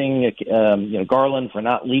praising, Garland for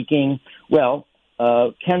not leaking. Well,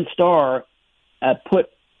 Ken Starr put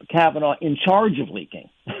Kavanaugh in charge of leaking.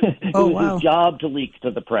 It was his job to leak to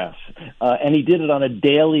the press, and he did it on a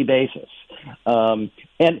daily basis.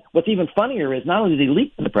 And what's even funnier is not only did he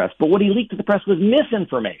leak to the press, but what he leaked to the press was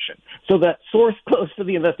misinformation. So that source close to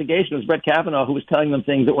the investigation was Brett Kavanaugh, who was telling them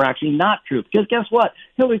things that were actually not true. Because guess what?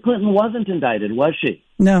 Hillary Clinton wasn't indicted, was she?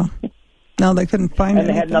 No, they couldn't find anything. And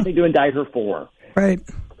they had nothing to indict her for. Right.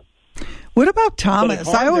 What about Thomas?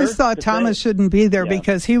 I always thought Thomas shouldn't be there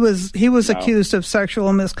because he was accused of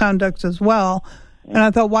sexual misconduct as well. And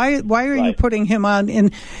I thought, why are you putting him on?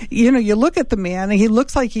 And, you look at the man, and he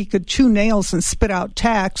looks like he could chew nails and spit out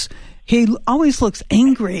tacks. He always looks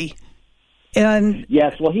angry. And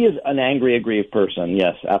yes, well, he is an angry, aggrieved person.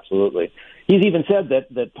 Yes, absolutely. He's even said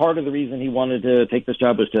that part of the reason he wanted to take this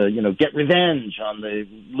job was to, get revenge on the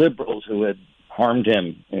liberals who had harmed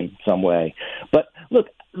him in some way. But look,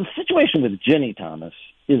 the situation with Ginny Thomas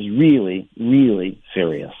is really, really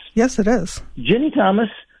serious. Yes, it is. Ginny Thomas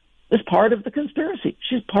is part of the conspiracy.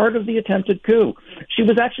 She's part of the attempted coup. She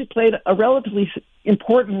was actually played a relatively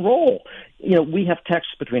important role. We have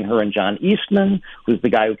texts between her and John Eastman, who's the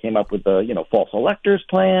guy who came up with the, false electors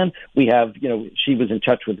plan. We have, she was in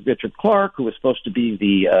touch with Richard Clarke, who was supposed to be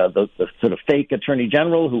the sort of fake attorney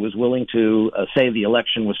general who was willing to say the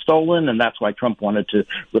election was stolen, and that's why Trump wanted to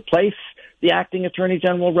replace the acting Attorney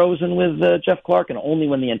General Rosen with Jeff Clark, and only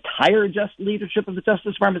when the entire leadership of the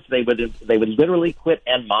Justice Department, they would literally quit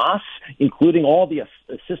en masse, including all the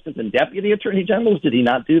assistant and deputy attorney generals. Did he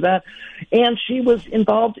not do that? And she was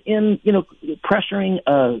involved in, pressuring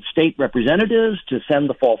state representatives to send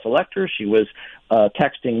the false electors. She was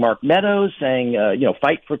texting Mark Meadows saying,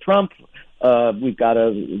 fight for Trump. We've got to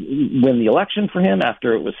win the election for him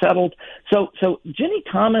after it was settled. So Ginny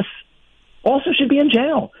Thomas also should be in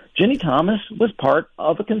jail. Ginny Thomas was part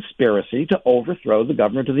of a conspiracy to overthrow the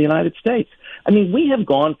government of the United States. I mean, we have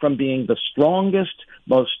gone from being the strongest,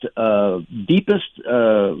 most deepest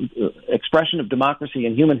expression of democracy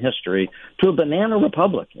in human history to a banana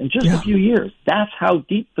republic in just a few years. That's how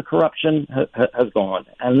deep the corruption has gone,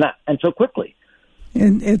 and so quickly.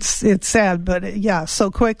 And it's sad, but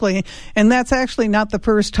so quickly. And that's actually not the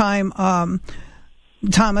first time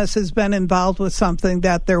Thomas has been involved with something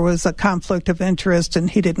that there was a conflict of interest and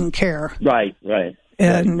he didn't care. Right.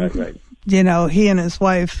 And, he and his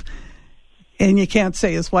wife, and you can't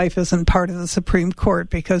say his wife isn't part of the Supreme Court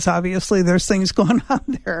because obviously there's things going on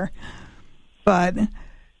there. But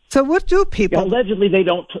So what do people? Yeah, allegedly, they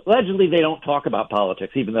don't talk about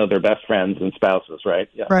politics, even though they're best friends and spouses, right?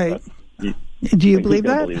 Yeah, right. Do you believe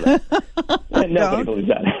that? Nobody believes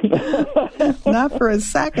that. Not for a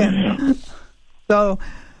second. So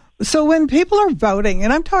when people are voting,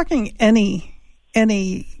 and I'm talking any,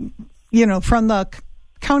 from the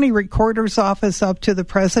county recorder's office up to the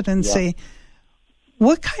presidency. Yeah.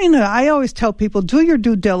 I always tell people, do your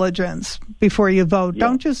due diligence before you vote. Yeah.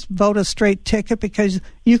 Don't just vote a straight ticket, because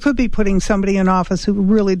you could be putting somebody in office who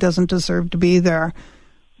really doesn't deserve to be there.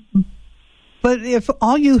 But if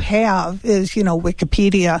all you have is,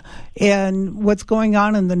 Wikipedia and what's going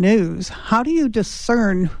on in the news, how do you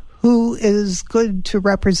discern who is good to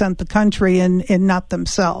represent the country and not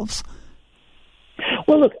themselves?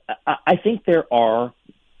 Well, look, I think there are,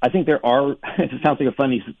 it sounds like a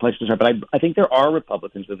funny place to start, but I think there are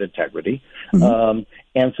Republicans with integrity. Mm-hmm.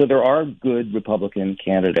 And so there are good Republican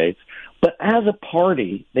candidates. But as a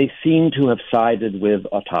party, they seem to have sided with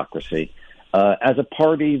autocracy. As a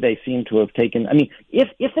party, they seem to have taken, if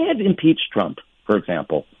they had impeached Trump, for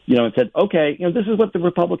example, and said, okay, this is what the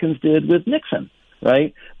Republicans did with Nixon,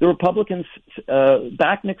 right? The Republicans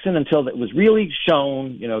backed Nixon until it was really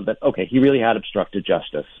shown, that, okay, he really had obstructed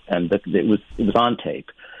justice and that it was on tape.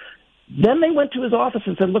 Then they went to his office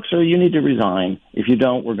and said, look, sir, you need to resign. If you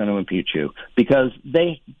don't, we're going to impeach you. Because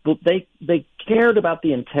they cared about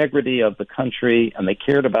the integrity of the country, and they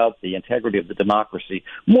cared about the integrity of the democracy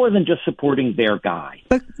more than just supporting their guy.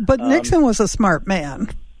 But Nixon was a smart man.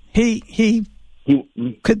 He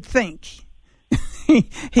could think. he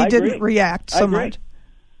didn't react so much.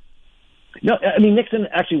 No, Nixon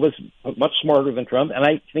actually was much smarter than Trump, and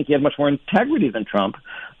I think he had much more integrity than Trump.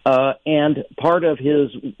 And part of his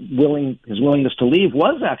willingness to leave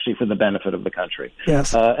was actually for the benefit of the country.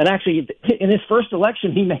 Yes. And actually, in his first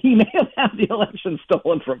election, he may have had the election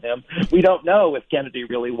stolen from him. We don't know if Kennedy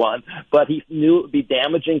really won, but he knew it would be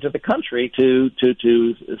damaging to the country to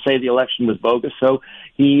say the election was bogus. So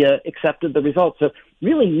he accepted the results. So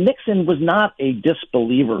really, Nixon was not a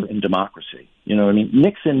disbeliever in democracy.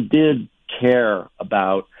 Nixon did care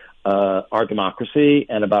about our democracy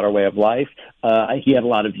and about our way of life. He had a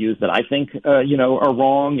lot of views that I think, are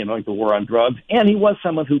wrong, like the war on drugs. And he was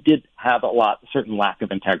someone who did have a certain lack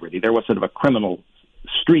of integrity. There was sort of a criminal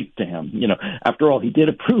streak to him. After all, he did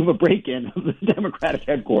approve a break-in of the Democratic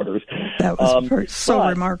headquarters. That was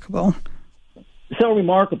remarkable. So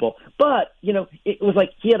remarkable. But, it was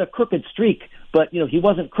like he had a crooked streak, but, he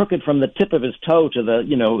wasn't crooked from the tip of his toe to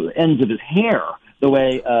the, ends of his hair, the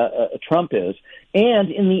way Trump is.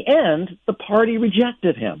 And in the end, the party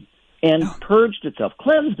rejected him and purged itself,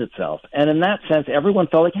 cleansed itself. And in that sense, everyone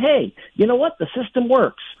felt like, hey, you know what? The system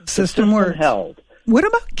works. The system works. Held. What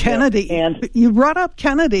about Kennedy? Yeah. And you brought up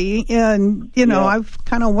Kennedy, and, I've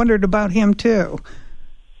kind of wondered about him, too.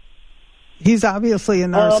 He's obviously a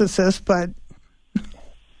narcissist, but...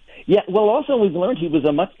 Yeah, well, also we've learned he was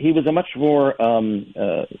a much more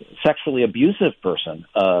sexually abusive person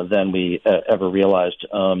than we ever realized.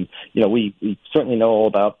 We certainly know all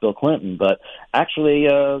about Bill Clinton, but actually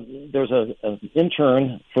there's an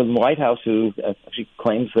intern from the White House who actually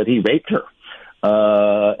claims that he raped her,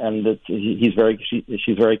 and that she's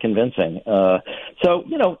very convincing.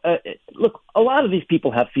 Look, a lot of these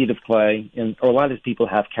people have feet of clay, or a lot of these people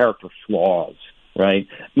have character flaws. Right?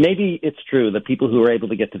 Maybe it's true that people who are able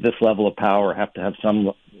to get to this level of power have to have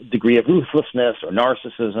some degree of ruthlessness or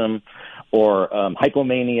narcissism or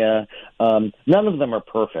hypomania. None of them are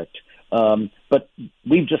perfect. But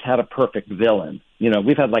we've just had a perfect villain.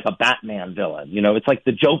 We've had like a Batman villain. It's like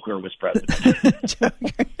the Joker was president.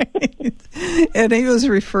 And he was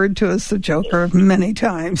referred to as the Joker many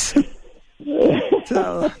times.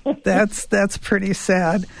 So that's pretty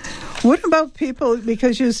sad. What about people,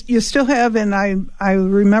 because you still have, and I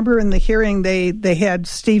remember in the hearing they had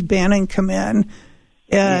Steve Bannon come in,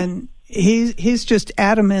 and he's just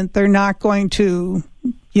adamant they're not going to,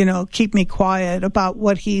 keep me quiet about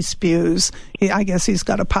what he spews. I guess he's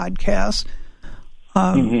got a podcast,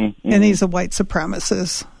 and he's a white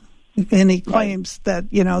supremacist, and he claims that,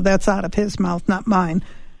 that's out of his mouth, not mine.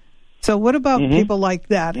 So what about people like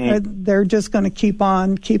that? They're just going to keep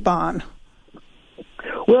on.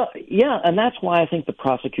 Well, yeah, and that's why I think the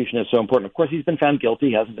prosecution is so important. Of course, he's been found guilty.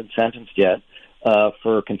 He hasn't been sentenced yet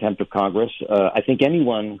for contempt of Congress. I think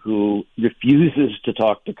anyone who refuses to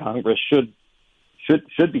talk to Congress should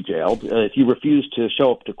be jailed. If you refuse to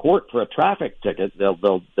show up to court for a traffic ticket, they'll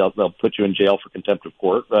put you in jail for contempt of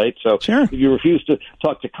court, right? So sure. If you refuse to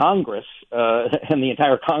talk to Congress and the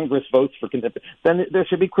entire Congress votes for contempt, then there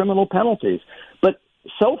should be criminal penalties. But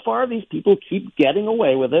so far, these people keep getting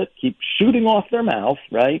away with it, keep shooting off their mouth,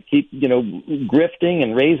 right? Keep, grifting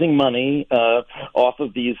and raising money off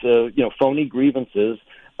of these, phony grievances,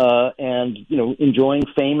 and enjoying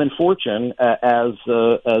fame and fortune as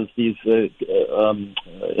these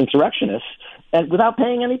insurrectionists, and without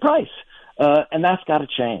paying any price. And that's got to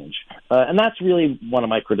change. And that's really one of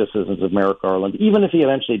my criticisms of Merrick Garland. Even if he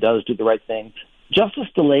eventually does do the right thing, justice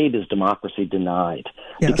delayed is democracy denied.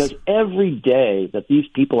 Yes. Because every day that these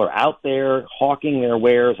people are out there hawking their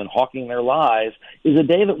wares and hawking their lies is a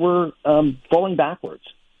day that we're falling backwards.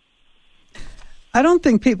 I don't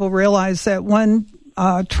think people realize that when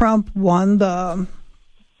Trump won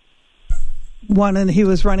and he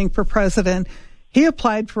was running for president, he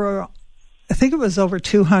applied for, I think it was over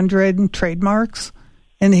 200 trademarks,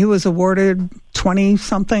 and he was awarded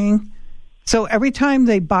 20-something. So every time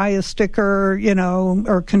they buy a sticker,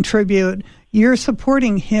 or contribute, you're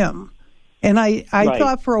supporting him. And I right.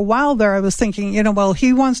 thought for a while there, I was thinking, well,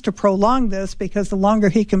 he wants to prolong this because the longer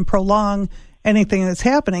he can prolong anything that's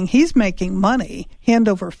happening, he's making money hand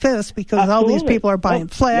over fist because Absolutely. all these people are buying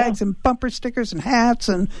flags and bumper stickers and hats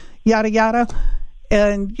and yada, yada.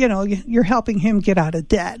 And, you're helping him get out of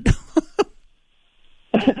debt.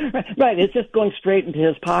 Right, it's just going straight into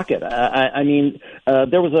his pocket.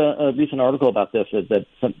 There was a recent article about this that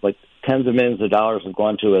like tens of millions of dollars have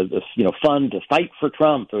gone to this fund to fight for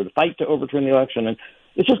Trump or to fight to overturn the election, and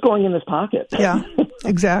it's just going in his pocket. Yeah,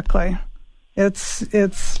 exactly.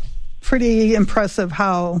 It's pretty impressive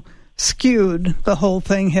how skewed the whole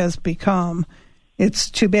thing has become.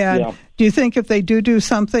 It's too bad. Yeah. Do you think if they do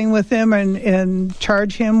something with him and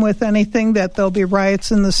charge him with anything that there'll be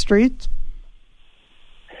riots in the streets?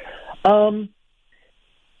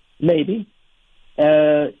 Maybe.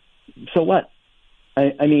 So what?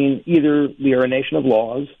 Either we are a nation of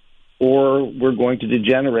laws or we're going to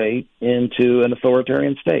degenerate into an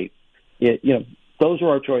authoritarian state. Those are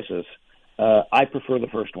our choices. I prefer the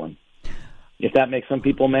first one. If that makes some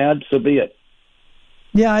people mad, so be it.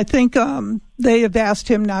 Yeah, I think they have asked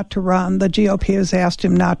him not to run. The GOP has asked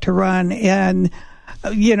him not to run. And,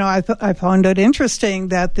 I found it interesting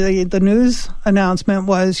that the news announcement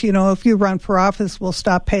was, if you run for office, we'll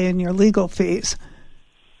stop paying your legal fees.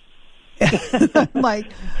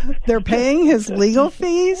 Like, they're paying his legal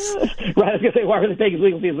fees? Right, I was going to say, why are they paying his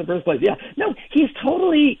legal fees in the first place? Yeah, no, he's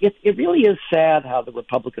totally, it really is sad how the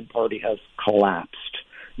Republican Party has collapsed.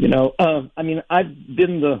 I've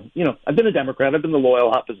been a Democrat, I've been the loyal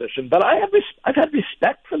opposition, but I've had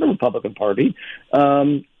respect for the Republican Party.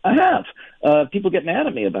 I have. People get mad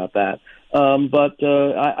at me about that. But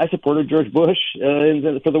I supported George Bush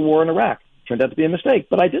for the war in Iraq. Turned out to be a mistake,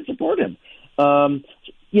 but I did support him.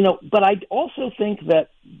 But I also think that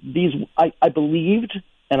I believed,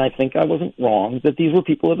 and I think I wasn't wrong, that these were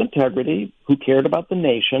people of integrity who cared about the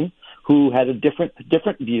nation, who had different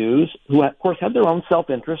views, who, of course, had their own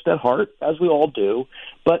self-interest at heart, as we all do.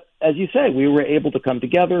 But as you say, we were able to come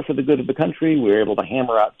together for the good of the country. We were able to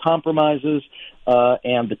hammer out compromises,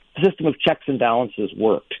 and the system of checks and balances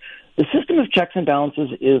worked. The system of checks and balances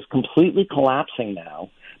is completely collapsing now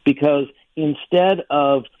because instead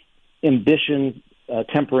of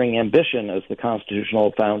tempering ambition, as the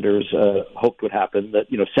constitutional founders hoped would happen, that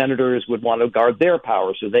senators would want to guard their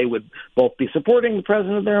power, so they would both be supporting the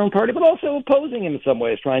president of their own party, but also opposing him in some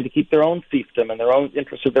ways, trying to keep their own fiefdom and their own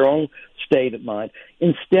interests of their own state in mind.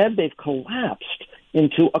 Instead, they've collapsed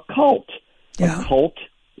into a cult, a cult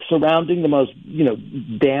surrounding the most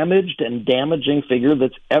damaged and damaging figure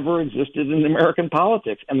that's ever existed in American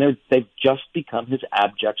politics, and they've just become his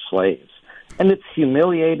abject slaves. And it's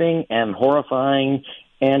humiliating and horrifying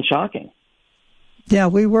and shocking. Yeah,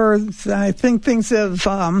 I think things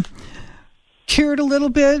have cured a little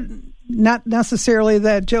bit. Not necessarily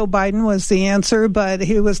that Joe Biden was the answer, but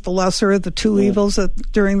he was the lesser of the two evils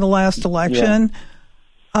during the last election.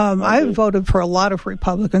 Yeah. I voted for a lot of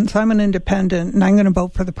Republicans. I'm an independent, and I'm going to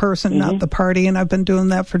vote for the person, not the party, and I've been doing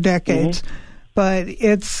that for decades. But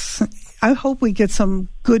I hope we get some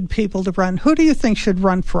good people to run. Who do you think should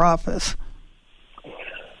run for office?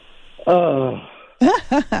 Put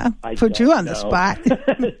you on the spot.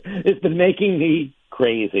 It's been making me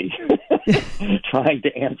crazy trying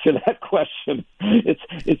to answer that question.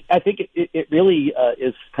 I think it really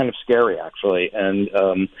is kind of scary, actually, and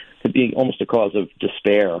could be almost a cause of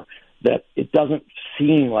despair that it doesn't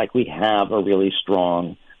seem like we have a really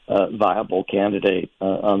strong, viable candidate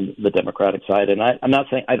on the Democratic side. And I'm not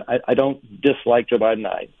saying I don't dislike Joe Biden.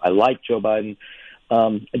 I like Joe Biden.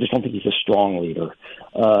 I just don't think he's a strong leader.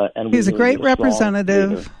 And he's a great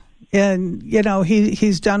representative, and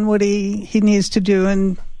he's done what he needs to do,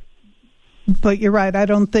 and But you're right. I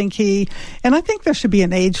don't think and I think there should be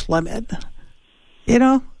an age limit.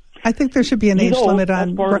 I think there should be an age limit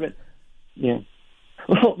on. Part of it. Yeah.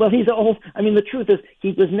 Well, he's old. I mean, the truth is,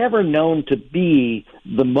 he was never known to be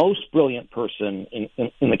the most brilliant person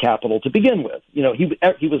in the Capitol to begin with. He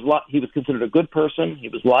was considered a good person. He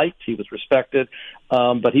was liked. He was respected,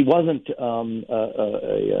 but he wasn't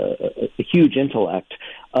a huge intellect.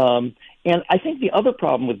 And I think the other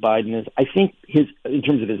problem with Biden is, I think in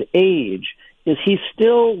terms of his age, is he's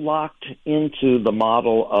still locked into the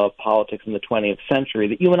model of politics in the 20th century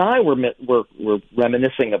that you and I were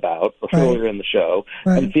reminiscing about earlier in the show,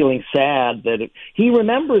 and feeling sad that he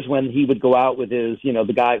remembers when he would go out with his,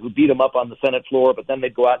 the guy who beat him up on the Senate floor, but then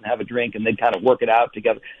they'd go out and have a drink and they'd kind of work it out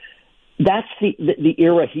together. That's the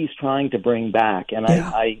era he's trying to bring back, and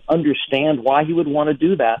I understand why he would want to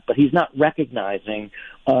do that, but he's not recognizing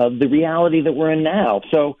the reality that we're in now.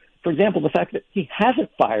 So, for example, the fact that he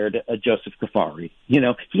hasn't fired Joseph Kafari, he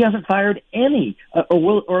hasn't fired any,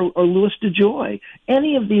 or Louis DeJoy,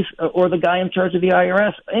 any of these, or the guy in charge of the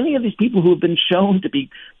IRS, any of these people who have been shown to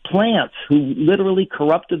be plants who literally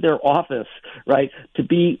corrupted their office, right, to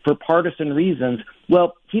be for partisan reasons.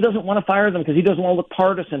 Well, he doesn't want to fire them because he doesn't want to look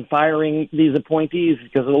partisan firing these appointees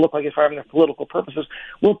because it'll look like he's firing them for political purposes.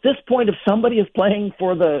 Well, at this point, if somebody is playing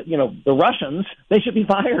for the Russians, they should be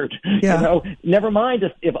fired. Yeah. Never mind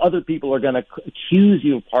if other people are going to accuse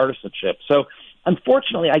you of partisanship. So,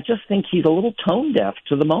 unfortunately, I just think he's a little tone deaf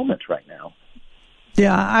to the moment right now.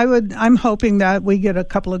 Yeah, I'm hoping that we get a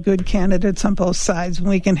couple of good candidates on both sides and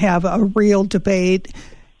we can have a real debate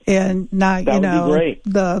and not,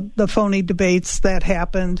 the phony debates that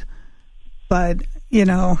happened. But,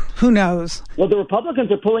 who knows? Well, the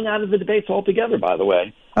Republicans are pulling out of the debates altogether, by the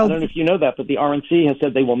way. I don't know if you know that, but the RNC has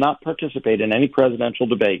said they will not participate in any presidential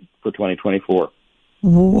debate for 2024.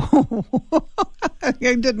 Whoa.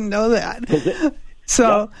 I didn't know that.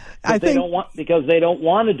 I think because they don't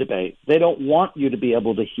want to debate. They don't want you to be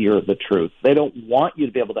able to hear the truth. They don't want you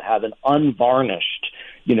to be able to have an unvarnished,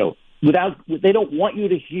 they don't want you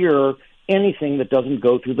to hear anything that doesn't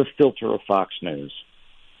go through the filter of Fox News.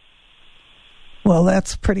 Well,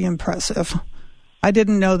 that's pretty impressive. I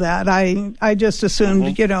didn't know that. I just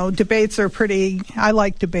assumed, debates are I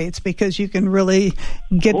like debates because you can really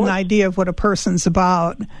get an idea of what a person's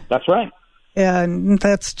about. That's right. And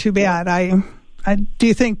that's too bad. Do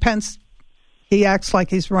you think Pence, he acts like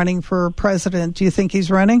he's running for president. Do you think he's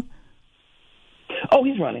running? Oh,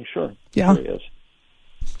 he's running, sure. Yeah. Sure he is.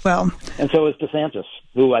 Well. And so is DeSantis,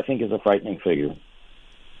 who I think is a frightening figure.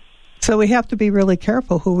 So we have to be really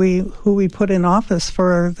careful who we put in office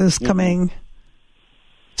for this coming.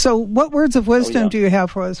 So what words of wisdom do you have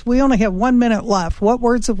for us? We only have 1 minute left. What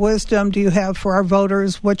words of wisdom do you have for our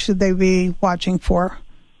voters? What should they be watching for?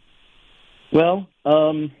 Well,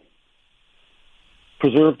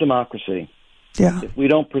 preserve democracy. Yeah. If we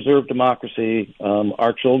don't preserve democracy,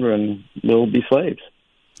 our children will be slaves.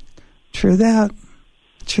 True that.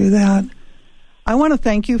 I want to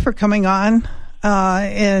thank you for coming on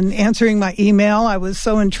and answering my email. I was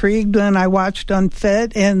so intrigued when I watched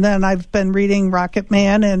Unfit, and then I've been reading Rocket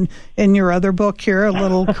Man and in your other book here, A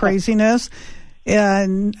Little Craziness.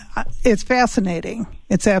 And it's fascinating.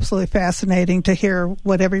 It's absolutely fascinating to hear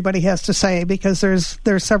what everybody has to say, because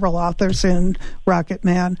there's several authors in Rocket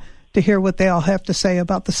Man, to hear what they all have to say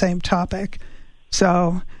about the same topic.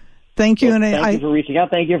 So thank you. Well, thank you for reaching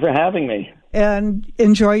out. Thank you for having me. And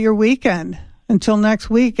enjoy your weekend. Until next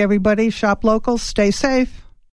week, everybody, shop local, stay safe.